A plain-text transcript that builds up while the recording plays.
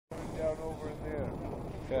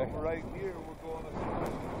Okay. But right here, we're going to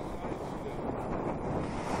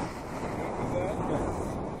side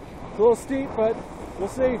It's a little steep, but we'll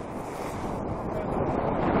see.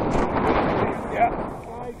 Yeah.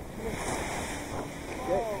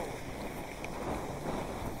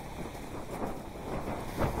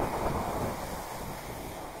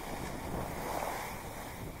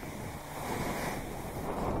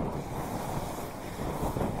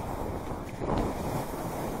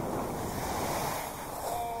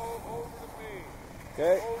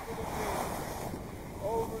 Okay. Okay.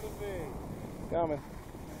 Over to me. Coming.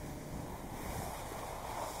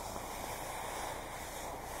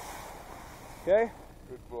 Okay.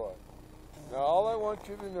 Good boy. Now all I want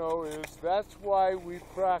you to know is that's why we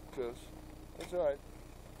practice. That's all right.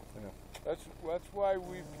 I know. That's why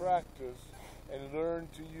we practice and learn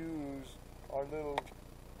to use our little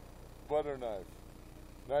butter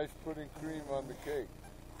knife putting cream on the cake.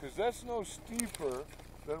 Because that's no steeper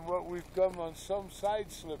than what we've done on some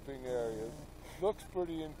side slipping areas. Looks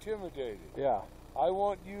pretty intimidating. Yeah. I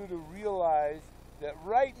want you to realize that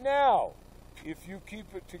right now, if you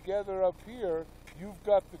keep it together up here, you've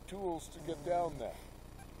got the tools to get down there.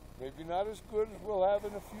 Maybe not as good as we'll have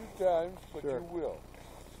in a few times, but sure. You will.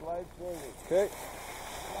 Slide forward. Okay.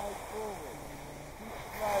 Slide forward. Keep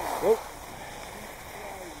sliding. Oh.